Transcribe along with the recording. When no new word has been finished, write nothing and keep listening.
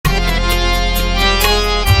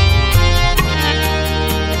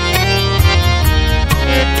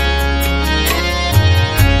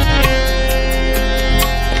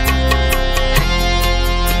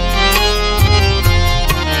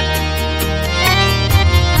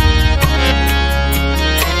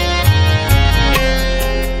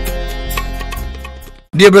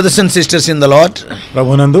Dear brothers and sisters in the Lord,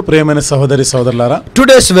 ప్రభునందు ప్రియమైన సహోదరి సోదరులారా,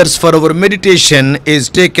 today's verse for our meditation is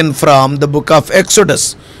taken from the book of Exodus,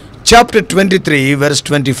 chapter 23, verse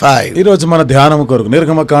 25. ఈ రోజు మన ధ్యానము కొరకు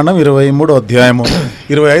నిర్గమకాండం 23వ అధ్యాయము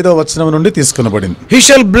 25వ వచనం నుండి తీసుకొనబడింది. He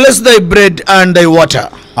shall bless thy bread and thy water.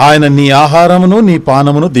 ఆయన నీ ఆహారమును నీ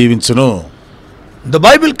పానమును దీవించును. The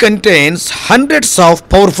Bible contains hundreds of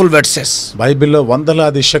powerful verses. బైబిల్లో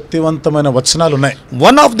వందలాది శక్తివంతమైన వచనాలు ఉన్నాయి.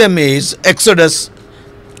 One of them is Exodus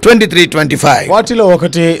 23:25. వాటిలో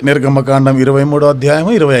ఒకటి నిర్గమకాండం 23వ అధ్యాయము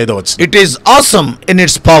 25వ వచనం. It is awesome in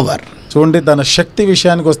its power. చూడండి, తన శక్తి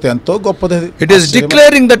విషయానికి వస్తే ఎంతో గొప్పది. It is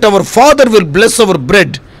declaring that our Father will bless our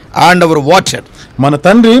bread and our water. మన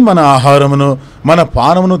తండ్రి మన ఆహారమును మన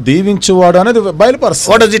పానమును దీవించువాడు అనేది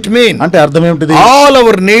బయలుపరుస్తుంది. What does it mean? అంటే అర్థం ఏమిటిది? All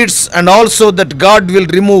our needs and also that God will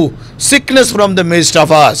remove sickness from the midst of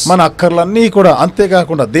us. మన అక్కర్లన్నీ కూడా,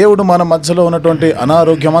 అంతేకాకుండా దేవుడు మన మధ్యలో ఉన్నటువంటి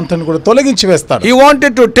అనారోగ్యం అంతని కూడా తొలగించి వేస్తాడు. He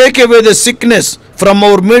wanted to take away the sickness from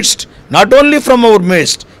our midst, not only from our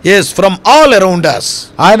midst, yes, from all around us.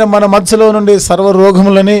 ఆయన మన మధ్యలో నుండి సర్వ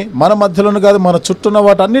రోగములని, మన మధ్యలోని కాదు మన చుట్టూన్న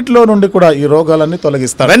వాటన్నిటిలో నుండి కూడా ఈ రోగాలన్నీ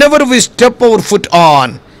తొలగిస్తాడు. Whenever we step our foot on,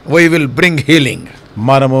 we will bring healing.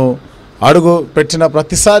 మనము అడుగు పెట్టిన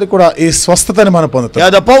ప్రతిసారి కూడా ఈ స్వస్థతని మనం పొందుతాం.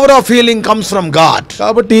 Yeah, the power of healing comes from God.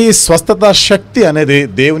 కాబట్టి ఈ స్వస్థత శక్తి అనేది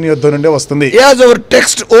దేవుని యొద్ద నుండి వస్తుంది. As our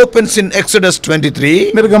text opens in Exodus 23,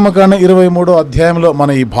 నిర్గమకాండం 23వ అధ్యాయంలో మన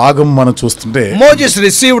ఈ భాగం మనం చూస్తుంటే, Moses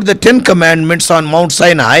received the 10 commandments on Mount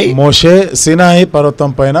Sinai. మోషే సీనాయి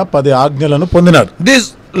పర్వతం పైన 10 ఆజ్ఞలను పొందినాడు. These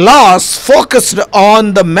laws focused on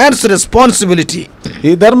the man's responsibility.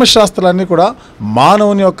 ఈ ధర్మశాస్త్రాలన్నీ కూడా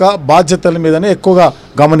మానవుని యొక్క బాధ్యతల మీదనే ఎక్కువగా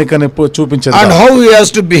గమనికని చూపించేది. And how he has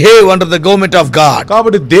to behave under the government of God.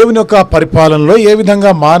 కాబట్టి దేవుని యొక్క పరిపాలనలో ఏ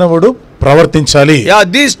విధంగా మానవుడు ప్రవర్తించాలి. Yeah,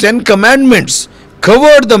 these 10 commandments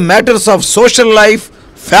covered the matters of social life,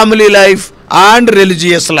 family life and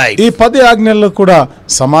religious life. ఈ 10 ఆజ్ఞల్లో కూడా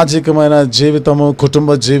సామాజికమైన జీవితము,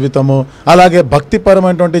 కుటుంబ జీవితము, అలాగే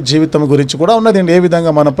భక్తిపరమైనటువంటి జీవితం గురించి కూడా ఉన్నది. ఏ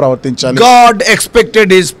విధంగా మనం ప్రవర్తించాలి. God expected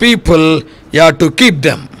his people to keep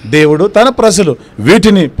them. దేవుడు తన ప్రజలు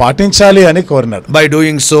వీటిని పాటించాలి అని కోరినాడు. By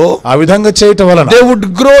doing so, ఆ విధంగా చేయటం వలన they would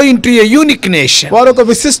grow into a unique nation. వారు ఒక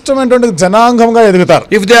విశిష్టమైనటువంటి జనాంగంగా ఎదుగుతారు.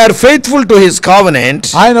 If they are faithful to his covenant,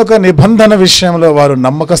 ఆయన ఒక నిబంధన విషయంలో వారు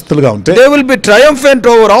నమ్మకస్తులుగా ఉంటే, they will be triumphant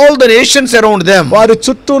over all the nations around them. వారి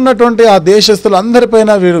చుట్టూ ఉన్నటువంటి ఆ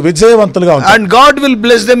దేశస్తులందరిపైన వీరు విజయవంతులుగా ఉంటారు. And God will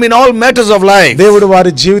bless them in all matters of life. దేవుడు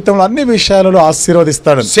వారి జీవితంలో అన్ని విషయాలలో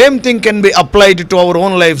ఆశీర్వదిస్తాడు. Same thing can be applied to our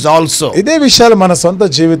own lives also. ఇదే విషయాలు మన సొంత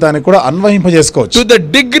జీవితానికి కూడా అన్వయింపజేసుకోవచ్చు. To the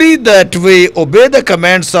degree that we obey the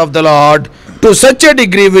commands of the Lord, to such a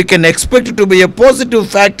degree we can expect to be a positive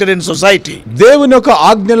factor in society. దేవుని యొక్క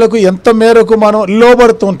ఆజ్ఞలకు ఎంత మేరకు మనం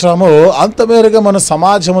లోబడుతుంటామో అంత మేరకు మన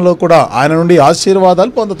సమాజంలో కూడా ఆయన నుండి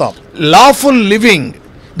ఆశీర్వాదాలు పొందుతాం. Lawful living,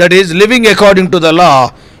 that is living according to the law,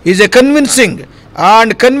 is a convincing and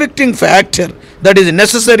convicting factor that is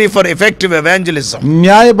necessary for effective evangelism.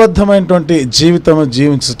 న్యాయబద్ధమైనటువంటి జీవితం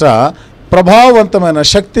జీవించుట ప్రభావవంతమైన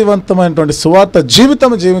శక్తివంతమైనటువంటి సువార్త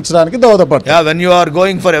జీవితం జీవించడానికి దోహదపడుతుంది. Yeah, when you are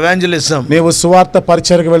going for evangelism, నీవు సువార్త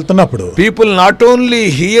పరిచర్యకు వెళ్తున్నప్పుడు people not only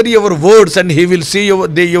hear your words and he will see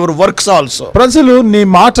your works also. ప్రజలు నీ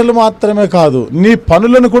మాటలు మాత్రమే కాదు, నీ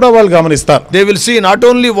పనులను కూడా వాళ్ళు గమనిస్తారు. They will see not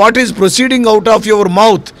only what is proceeding out of your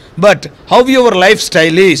mouth, but how your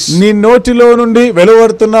lifestyle is. నీ నోటిలో నుండి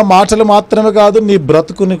వెలువడుతున్న మాటలు మాత్రమే కాదు, నీ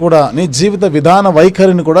బ్రతుకుని కూడా, నీ జీవిత విధాన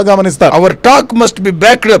వైఖరిని కూడా గమనిస్తారు. Our talk must be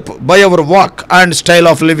backed up by our walk and style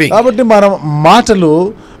of living. కాబట్టి మన మాటలు,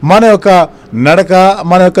 మన యొక్క నడక,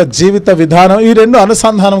 మన యొక్క జీవిత విధానం ఈ రెండు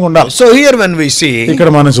అనుసంధానంగా ఉండాలి. So here when we see, ఇక్కడ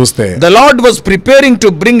మనం చూస్తే, the Lord was preparing to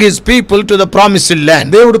bring his people to the promised land.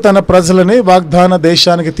 దేవుడు తన ప్రజలని వాగ్దాన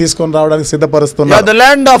దేశానికి తీసుకొని రావడానికి సిద్ధపరుస్తున్నాడు. Yeah, the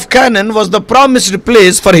land of Canaan was the promised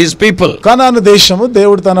place for his people. కనాను దేశము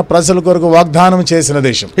దేవుడు తన ప్రజల కొరకు వాగ్దానం చేసిన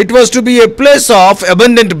దేశం. It was to be a place of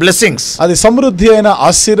abundant blessings. అది సమృద్ధి అయిన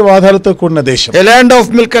ఆశీర్వాదాలతో కూడిన దేశం. A land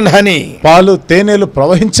of milk and honey. పాలు తేనెలు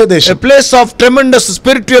ప్రవహించే A దేశం. place of tremendous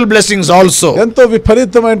spiritual blessings also. ఎంతో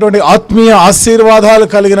విపరీతమైనటువంటి ఆత్మీయ ఆశీర్వాదాలు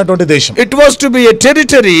కలిగినటువంటి దేశం. It was to be a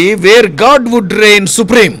territory where God would reign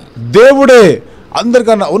supreme. దేవుడే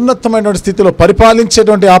అందరికన్నా ఉన్నతమైనటువంటి స్థితిలో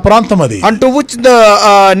పరిపాలించేటువంటి ఆ ప్రాంతం అది. Unto which the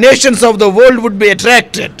nations of the world would be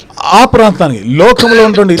attracted. ఆ ప్రాంతానికి లోకంలో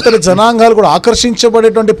ఉన్నటువంటి ఇతర జనాంగాలు కూడా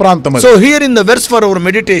ఆకర్షించబడేటువంటి ప్రాంతం అది. So here in the verse for our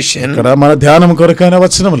meditation, ఇక్కడ మన ధ్యానం కొరకైన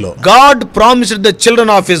వచనంలో God promised the children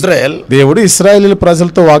of Israel దేవుడు ఇశ్రాయేలు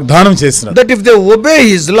ప్రజలతో వాగ్దానం చేసినాడు that if they obey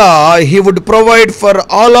his law, he would provide for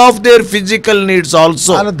all of their physical needs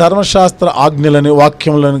also. ఆయన ధర్మశాస్త్ర ఆజ్ఞలని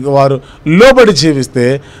వాక్యములని వారు లోబడి జీవిస్తే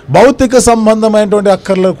భౌతిక సంబంధమైనటువంటి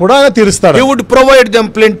అక్కర్లు కూడా ఆయన తీరుస్తాడు. He would provide them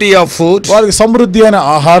plenty of food. వారికి సమృద్ధి అయిన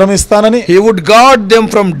ఆహారం ఇస్తానని, He would guard them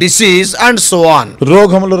from disease and so on.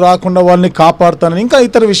 రోగములు రాకుండా వాళ్ళని కాపాడుతానని ఇంకా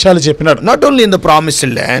ఇతర విషయాలు చెప్పినాడు. Not only in the promised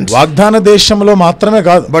land, వాగ్దాన దేశంలో మాత్రమే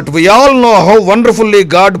కాదు, but we all know how wonderfully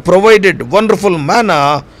God provided wonderful manna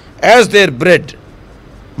as their bread.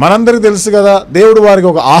 మనందరికి తెలుసు కదా, దేవుడు వారికి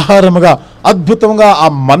ఒక ఆహారముగా అద్భుతంగా ఆ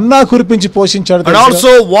మన్నా కురిపించి పోషించాడు. And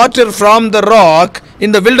also water from the rock in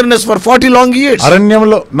the wilderness for 40 long years.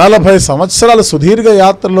 అరణ్యంలో 40 సంవత్సరాల సుదీర్ఘ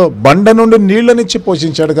యాత్రలో బండ నుండి నీళ్లనిచ్చి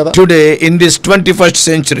పోషించాడు కదా. Today in this 21st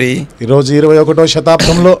century, ఈ రోజు 21వ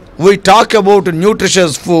శతాబ్దంలో we talk about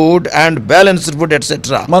nutritious food and balanced food,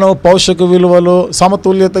 etc. మనం పౌషక విలువలు,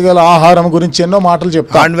 సమతుల్యత గల ఆహారం గురించి ఎన్నో మాటలు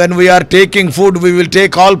చెప్తాం. And when we are taking food, we will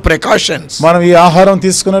take all precautions. మనం ఈ ఆహారం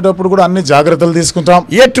తీసుకునేటప్పుడు కూడా అన్ని జాగ్రత్తలు తీసుకుంటాం.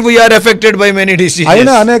 Yet we are affected by many diseases.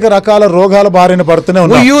 అయినా అనేక రకాల రోగాల బారిన పడుతూనే We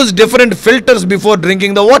ఉన్నాం. use different filters before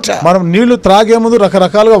drinking the water. మనం నీళ్లు త్రాగే ముందు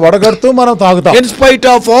రకరకాలుగా వడగడుతూ మనం తాగుతాం. In spite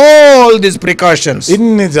of all these precautions,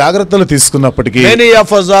 ఇన్ని జాగ్రత్తలు తీసుకున్నప్పటికీ many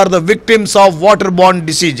of us are the victims of waterborne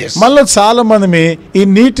diseases. మనలో చాలా మంది ఈ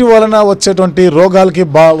నీటి వలన వచ్చేటువంటి రోగాలకి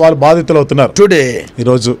వాళ్ళు బాధితులు అవుతున్నారు. Today, ఈ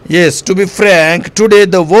రోజు yes, to be frank, today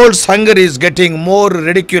the world's hunger is getting more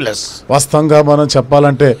ridiculous. వాస్తవంగా మనం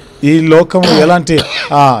చెప్పాలంటే ఈ లోకం ఎలాంటి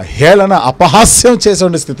హేళన అపహాస్యం చేసే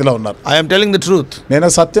స్థితిలో ఉన్నారు. I am telling the truth. నేను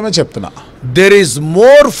సత్యమే చెప్తున్నా. There is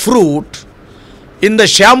more fruit in the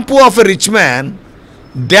shampoo of a rich man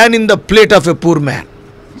than in the plate of a poor man.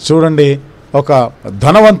 చూడండి, ఒక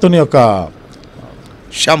ధనవంతుని యొక్క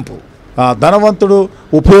Shampoo. ధనవంతుడు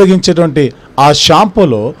ఉపయోగించేటువంటి ఆ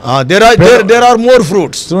షాంపూలో there are more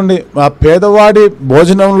fruits. చూడండి, ఆ పేదవాడి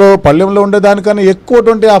భోజనంలో పళ్ళెంలో ఉండేదానికన్నా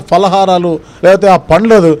ఎక్కువటువంటి ఆ ఫలహారాలు లేకపోతే ఆ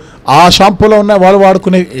పండ్లు ఆ షాంపూలో ఉన్న వాళ్ళు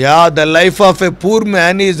వాడుకునే. Yeah, the life of a poor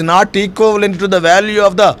man is not equivalent to the value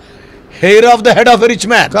of the hair of the head of a rich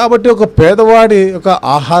man. కాబట్టి ఒక పేదవాడి యొక్క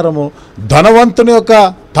ఆహారము ధనవంతుని యొక్క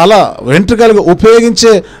తల వెంట్రుకలుగా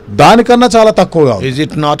ఉపయోగించే దానికన్నా చాలా తక్కువగా. Is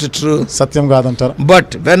it not true? సత్యం కాదంటారా? But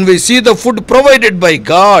when we see the food provided by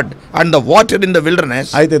God and the water in the wilderness,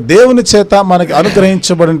 అయితే దేవుని చేత మనకి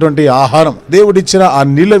అనుగ్రహించబడినటువంటి ఆహారం, దేవుడిచ్చిన ఆ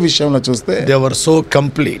నీళ్ళ విషయంలో చూస్తే they were so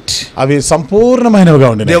complete. అవి సంపూర్ణమైనవిగా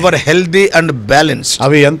ఉండినాయి. They were healthy and balanced.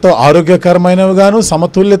 అవి ఎంతో ఆరోగ్యకరమైనవిగాను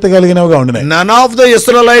సమతుల్యత కలిగినవిగా ఉండినాయి. None of the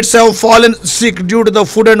Israelites have fallen sick due to the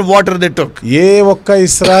food and water they took. ఏ ఒక్క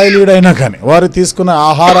ఇశ్రాయేలీయుడైనా కానీ వారు తీసుకున్న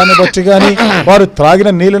ఆహారాన్ని బట్టి కానీ వారు త్రాగిన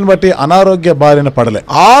నీళ్ళని బట్టి అనారోగ్య బారిన పడలే.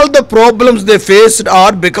 All the problems they faced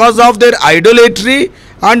are because of their idolatry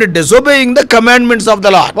and disobeying the commandments of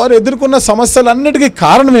the Lord. వారు ఎదుర్కొన్న సమస్యలన్నిటికీ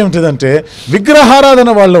కారణం ఏమిటిదంటే విగ్రహారాధన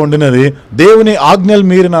వాళ్ళు ఉండినది, దేవుని ఆజ్ఞలు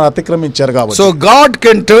మీరిన అతిక్రమించారు కాబట్టి. So God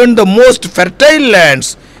can turn the most fertile lands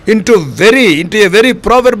into a very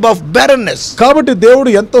proverb of barrenness. కాబట్టి దేవుడు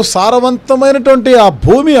ఎంతో సారవంతమైనటువంటి ఆ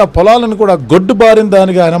భూమి, ఆ పొలాలను కూడా గొడ్డు బారిన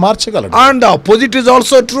దానిగా ఆయన మార్చగలడు. And the opposite is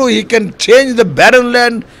also true. He can change the barren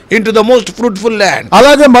land into the most fruitful land.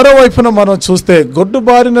 అలాగే మరోవైపున మనం చూస్తే గొడ్డు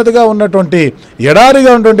బారినదిగా ఉన్నటువంటి ఎడారిగా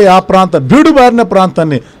ఉన్నటువంటి ఆ ప్రాంతం, బీడు బారిన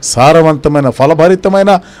ప్రాంతాన్ని సారవంతమైన ఫలభరితమైన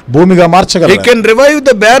భూమిగా మార్చగలడు. He can revive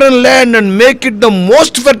the barren land and make it the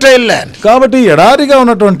most fertile land. కాబట్టి ఎడారిగా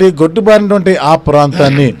ఉన్నటువంటి గొడ్డు బారినటువంటి ఆ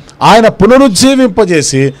ప్రాంతాన్ని ఆయన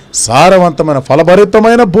పునరుజ్జీవింపజేసి సారవంతమైన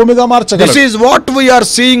ఫలభరితమైన భూమిగా మార్చగలడు. This is what we are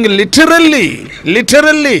seeing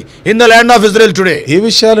literally in the land of Israel today. ఈ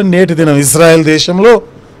విషయాలు నేటి దినం ఇశ్రాయేల్ దేశంలో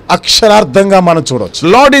అక్షరార్థంగా మనం చూడవచ్చు.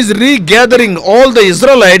 Lord is regathering all the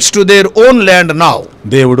Israelites to their own land now.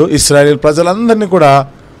 దేవుడు ఇశ్రాయేల్ ప్రజలందరినీ కూడా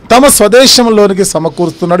తమ స్వదేశంలోనికి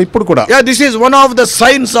సమకూరుస్తున్నాడు ఇప్పుడు కూడా. Yeah, this is one of the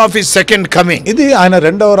signs of his second coming. ఇది ఆయన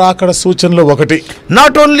రెండవ రాకడ సూచనలో ఒకటి.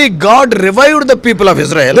 Not only God revived the people of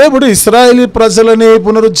Israel, దేవుడు ఇశ్రాయేలీ ప్రజలని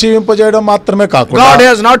పునరుజ్జీవింపజేయడం మాత్రమే కాకుండా God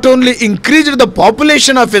has not only increased the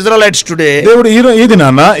population of Israelites today, దేవుడు ఈ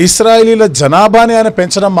దినాన ఇశ్రాయేలీల జనాభాని ఆయన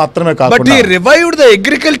పెంచడం మాత్రమే but కాకుండా he revived the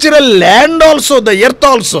agricultural land also, the earth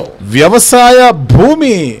also. వ్యవసాయ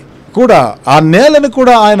భూమి కూడా ఆ నేలను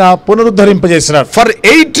కూడా ఆయన పునరుద్ధరింపజేసినాడు. For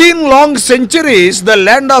 18 long centuries, the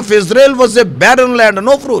land of Israel was a barren land,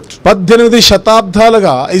 no fruit. 18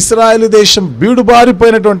 శతాబ్దాలుగా ఇశ్రాయేలు దేశం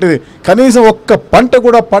బీడుబారిపోయినటువంటిది, కనీసం ఒక్క పంట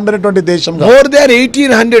కూడా పండనటువంటి దేశంగా. More than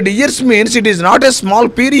 1800 years means it is not a small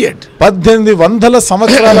period. 1800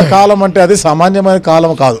 సంవత్సరాల కాలం అంటే అది సామాన్యమైన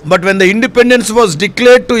కాలం కాదు. But when the independence was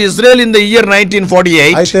declared to Israel in the year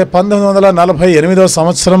 1948, అయితే 1948వ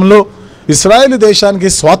సంవత్సరంలో ఇశ్రాయేలు దేశానికి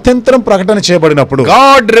స్వాతంత్రం ప్రకటన చేయబడినప్పుడు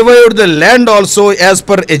God revived the land also as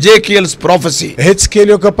per Ezekiel's prophecy.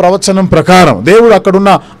 హెజ్కేలు యొక్క ప్రవచనం ప్రకారం దేవుడు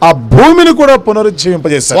అక్కడున్న ఆ భూమిని కూడా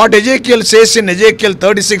పునరుజ్జీవింపజేశాడు. What Ezekiel says in Ezekiel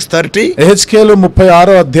 36:30, హెజ్కేలు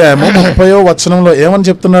 36వ అధ్యాయము 30వ వచనంలో ఏమని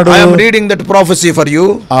చెప్తున్నాడు? I am reading that prophecy for you.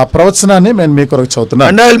 ఆ ప్రవచనాన్ని నేను మీ కొరకు చదువుతున్నాను.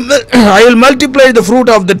 And I will multiply the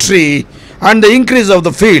fruit of the tree and the increase of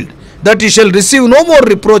the field, that he shall receive no more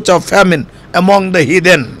reproach of famine among the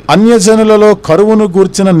heathen. అన్యజనులలో కరువును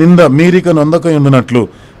గూర్చిన నింద మీరిక నొందకయుండునట్లు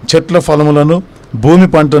చెట్ల ఫలములను భూమి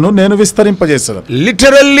పంటను నేను విస్తరింపజేశాను.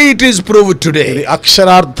 Literally it is proved today. ఇది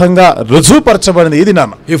అక్షరార్థంగా రుజువుపరచబడింది ఇది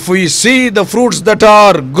నాన్న. If we see the fruits that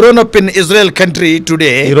are grown up in Israel country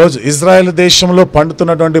today, ఈ రోజు ఇజ్రాయెల్ దేశంలో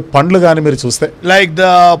పండుతున్నటువంటి పండ్లు గాని మీరు చూస్తే, like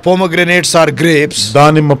the pomegranates or grapes,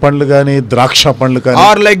 దానిమ్మ పండ్లు గాని ద్రాక్ష పండ్లు గాని,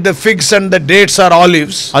 or like the figs and the dates or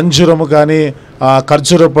olives, అంజురము గాని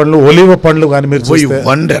ఖర్జూర పండ్లు ఒలివ పండ్లు గాని మీరు we చూస్తే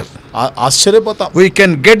wonder. ఆశ్చర్యపోతాం. We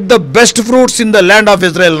can get the best fruits in the land of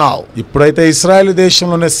Israel now. ఇప్పుడైతే ఇశ్రాయేలు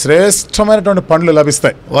దేశంలోనే శ్రేష్టమైనటువంటి పండ్లు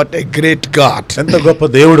లభిస్తాయి. What a great God. ఎంత గొప్ప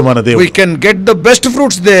దేవుడు మన దేవుడు. We can get the best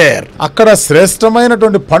fruits there. అక్కడ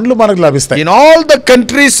శ్రేష్టమైనటువంటి పండ్లు మనకు లభిస్తాయి. In all the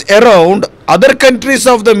countries around, other countries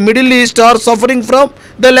of the Middle East are suffering from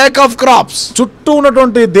the lack of crops. చుట్టూ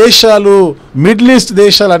ఉన్నటువంటి దేశాలు, మిడిల్ ఈస్ట్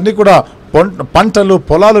దేశాలు అన్ని కూడా పంటలు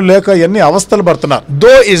పొలాలు లేక ఎన్ని అవస్థలు పడుతున్నారు.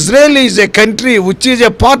 Though Israel is a country which is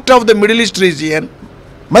a part of the Middle East region,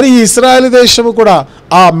 మరి ఈ ఇశ్రాయేలు దేశము కూడా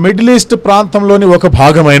ఆ మిడిల్ ఈస్ట్ ప్రాంతంలోని ఒక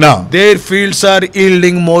భాగమైన, their fields are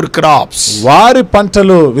yielding more crops. వారి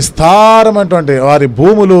పంటలు విస్తారమైనటువంటి, వారి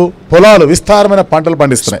భూములు పొలాలు విస్తారమైన పంటలు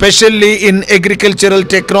పండిస్తున్నాయి. Especially in agricultural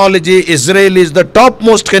technology, Israel is the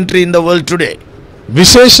topmost country in the world today.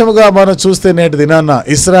 విశేషముగా మనం చూస్తే నేటి దినాన్న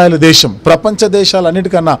ఇశ్రాయేలు దేశం ప్రపంచ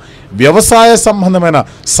దేశాలన్నిటికన్నా వ్యవసాయ సంబంధమైన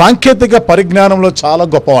సాంకేతిక పరిజ్ఞానంలో చాలా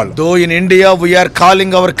గొప్పవాళ్ళు. Though in India we are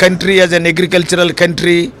calling our country as an agricultural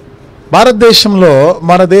country, భారతదేశంలో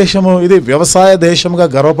మన దేశము ఇది వ్యవసాయ దేశంగా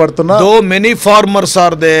గర్వపడుతున్నా, though many farmers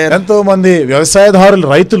are there, ఎంతో మంది వ్యవసాయదారులు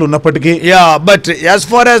రైతులు ఉన్నప్పటికీ, but as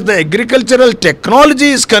far as the agricultural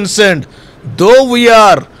technology is concerned, though we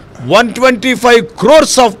are 125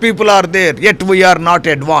 crores of people are there, yet we are not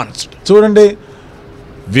advanced. చూడండి,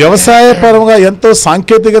 వ్యవసాయ పరంగా ఎంతో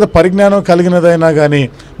సాంకేతికత పరిజ్ఞానం కలిగినదైనా కానీ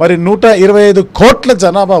మరి 125 కోట్ల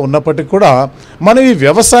జనాభా ఉన్నప్పటికీ కూడా మనం ఈ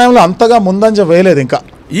వ్యవసాయంలో అంతగా ముందంజ వేయలేదు. ఇంకా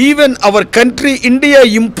even our country India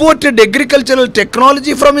imported agricultural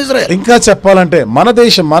technology from Israel. ఇంకా చెప్పాలంటే మన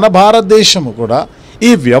దేశం, మన భారతదేశము కూడా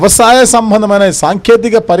ఈ వ్యవసాయ సంబంధమైన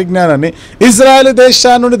సాంకేతిక పరిజ్ఞానాన్ని ఇజ్రాయెల్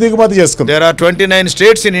దేశాన్ని నుండి దిగుమతి చేసుకుంది. There are 29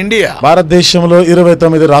 states in India. భారతదేశంలో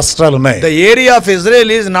 29 రాష్ట్రాలు ఉన్నాయి. The area of Israel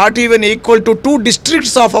is not even equal to 2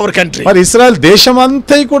 districts of our country. మరి ఇజ్రాయెల్ దేశం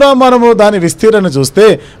అంతా కూడా మనము దాని విస్తీర్ణం చూస్తే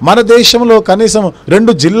మన దేశంలో కనీసం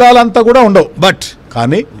 2 జిల్లాలంతా కూడా ఉండవు. But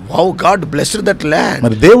కానీ how God blessed that land.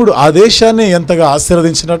 మరి దేవుడు ఆ దేశాన్ని ఎంతగా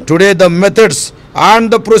ఆశీర్వదించినాడు. Today the methods and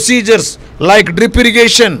the procedures like drip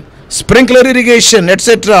irrigation, sprinkler irrigation,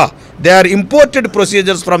 etc., they are imported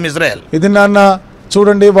procedures from Israel. ఇది నాన్న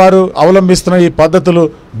చూడండి, వారు అవలంబిస్తున్న ఈ పద్ధతులు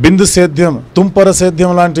బిందు సేద్యం, తుంపర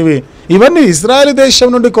సేద్యం లాంటివి ఇవన్నీ ఇజ్రాయెల్ దేశం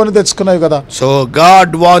నుండి కొని తెచ్చుకున్నాయి కదా. So God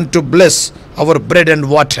want to bless our bread and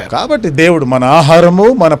water. కాబట్టి దేవుడు మన ఆహారము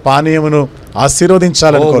మన పానీయమును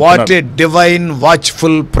ఆశీర్వదించాలని కోరుతున్నాడు. What a divine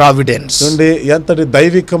watchful providence. చూడండి, ఎంతటి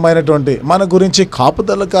దైవికమైనటువంటి మన గురించి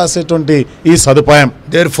కాపుదల కాసేటువంటి ఈ సదుపాయం.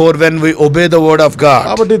 Therefore when we obey the word of God,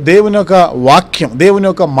 కాబట్టి దేవుని యొక్క వాక్యం, దేవుని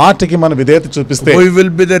యొక్క మాటకి మన విధేయత చూపిస్తే we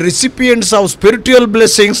will be the recipients of spiritual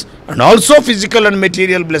blessings and also physical and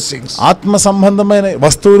material blessings. ఆత్మ సంబంధమైన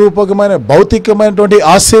వస్తు రూపకమైన భౌతికమైనటువంటి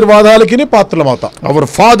ఆశీర్వాదాలకి పాత్రలమవుతాం. Our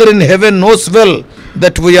Father in heaven knows well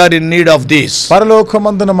that we are in need of these.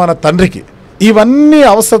 పరలోకమందున మన తండ్రికి ఇవన్నీ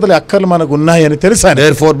అవసరతలు అక్కర్లు మనకు ఉన్నాయని తెలుసా.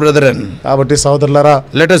 Therefore brethren, కాబట్టి సోదరులారా,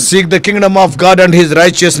 let us seek the kingdom of God and his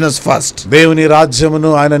righteousness first. దేవుని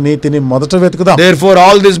రాజ్యమును ఆయన నీతిని మొదట వెతుకుదాం. Therefore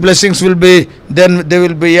all these blessings will be, then they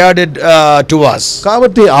will be added to us.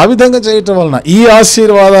 కాబట్టి ఆ విధంగా చేయటం వలన ఈ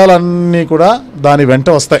ఆశీర్వాదాలన్నీ కూడా దాని వెంట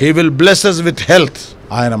వస్తాయి. He will bless us with health.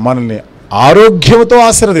 ఆయన మనల్ని ఆరోగ్యంతో Yeah,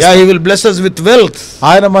 ఆశీర్వదిస్తాడు. He will bless us with wealth.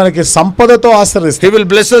 ఆయన మనకి సంపదతో He ఆశీర్వదిస్తాడు. will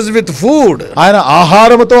bless us with food. ఆయన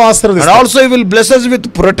ఆహారముతో And ఆశీర్వదిస్తాడు. also He will bless us with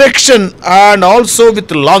protection and also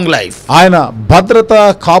with long life. ఆయన భద్రత,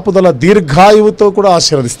 కాపుదల, దీర్ఘాయువుతో కూడా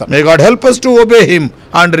ఆశీర్వదిస్తాడు. May God help us to obey Him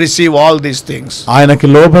and receive all these things. ఆయనకి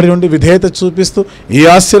లోబడి ఉండి విధేయత చూపిస్తూ ఈ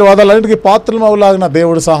ఆశీర్వాదాలన్నిటికీ పాత్రలు అవులాగిన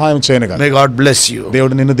దేవుడు సహాయం చేయనుగా. May God bless you.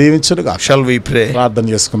 దేవుడు నిన్ను దీవించునుగా. Shall we pray? ప్రార్థన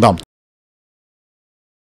చేసుకుందాం.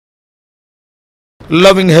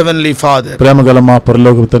 Loving Heavenly Father, ప్రేమగల మా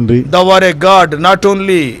పరలోకపు తండ్రి, Thou art a God not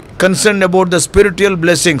only concerned about the spiritual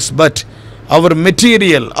blessings, but our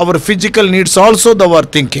material, our physical needs also Thou art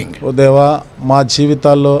thinking. ఓ దేవా, మా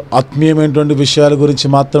జీవితాల్లో ఆత్మీయమైనటువంటి విషయాల గురించి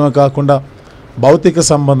మాత్రమే కాకుండా భౌతిక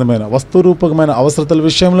సంబంధమైన వస్తురూపకమైన అవసరతల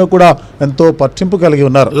విషయంలో కూడా ఎంతో పట్టింపు కలిగి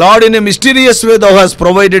ఉన్నారు. Lord, in a mysterious way Thou hast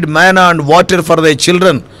provided manna and water for Thy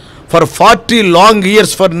children for 40 long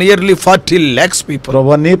years for nearly 40 lakhs people.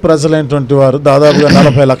 ప్రభువా, నీ ప్రజలైనటువంటి వారు దాదాపుగా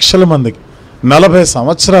 40 లక్షల మందికి 40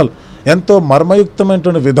 సంవత్సరాలు ఎంతో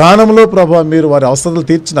మర్మయుక్తమైనటువంటి విధానంలో ప్రభువా మీరు వారి అవసరాలు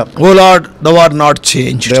తీర్చినారు. Oh Lord, Thou art not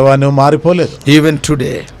changed. దేవా, నువ్వు మారిపోలేదు. Even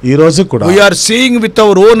today, ఈ రోజు కూడా we are seeing with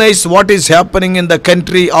our own eyes what is happening in the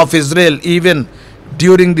country of Israel. Even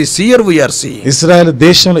during this year we are seeing. ఇశ్రాయేలు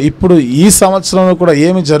దేశంలో ఇప్పుడు ఈ సంవత్సరంలో కూడా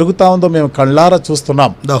ఏమి జరుగుతా ఉందో మేము కళ్ళారా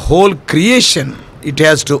చూస్తున్నాం. The whole creation, it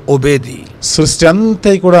has to obey Thee. సృష్టి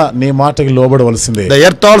అంతా కూడా నీ మాటకి లోబడవలసిందే. The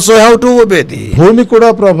earth also have to obey Thee. భూమి కూడా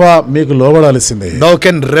ప్రభా మీకు లోబడాల్సిందే. Thou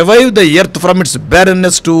can revive the earth from its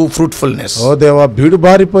barrenness to fruitfulness. ఓ దేవా,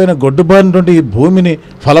 బీడుబారిపోయిన గొడ్డుబారినటువంటి ఈ భూమిని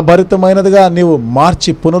ఫలభరితమైనదిగా నీవు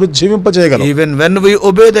మార్చి పునరుజ్జీవింపజేయగలవు. Even when we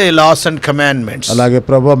obey Thy laws and commandments. అలాగే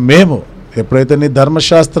ప్రభా, మేము ఎప్పుడైతే నీ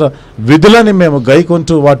ధర్మశాస్త్ర విధులని మేము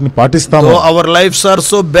గైకొంటూ వాటిని పాటిస్తామో, Though our lives are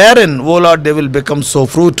so barren, O Lord, they will become so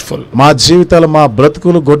fruitful. మా జీవితాలు, మా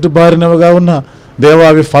బ్రతుకులు గొడ్డుబారినవిగా ఉన్న దేవా,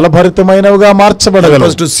 అవి ఫలభరితమైనవిగా Help మార్చబడగలవు.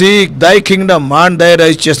 us to seek Thy kingdom and Thy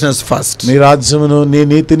righteousness first. నీ రాజ్యమును, నీ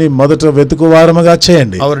నీతిని మొదట వెతుకువారముగా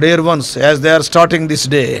చేయండి. Our dear ones, as they are starting this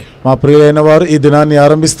day, మా ప్రియులైన వారు ఈ దినాన్ని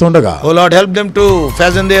ఆరంభిస్తుండగా, O Lord, help them to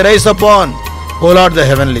fasten their eyes upon, O Lord, the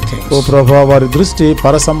heavenly things. ఓ ప్రభా, వారి దృష్టి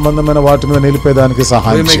పర సంబంధమైన వాటి మీద నిలిపేదానికి We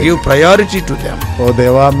సహాయం may చేయండి. give priority to them. ఓ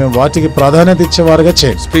దేవా, మేము వాటికి ప్రాధాన్యత ఇచ్చేవారుగా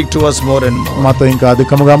చేయండి. Speak to us more and more. మాతో ఇంకా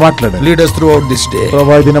అధికముగా మాట్లాడండి. Lead us throughout this day.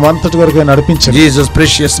 ప్రభా, ఈ దినం అంతటి వరకు నడిపించండి. Jesus'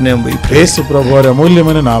 precious name we pray. యేసు ప్రభు వారి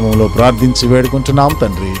అమూల్యమైన నామములో ప్రార్థించి వేడుకుంటున్నాం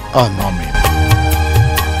తండ్రి. Amen. ఆమేన్.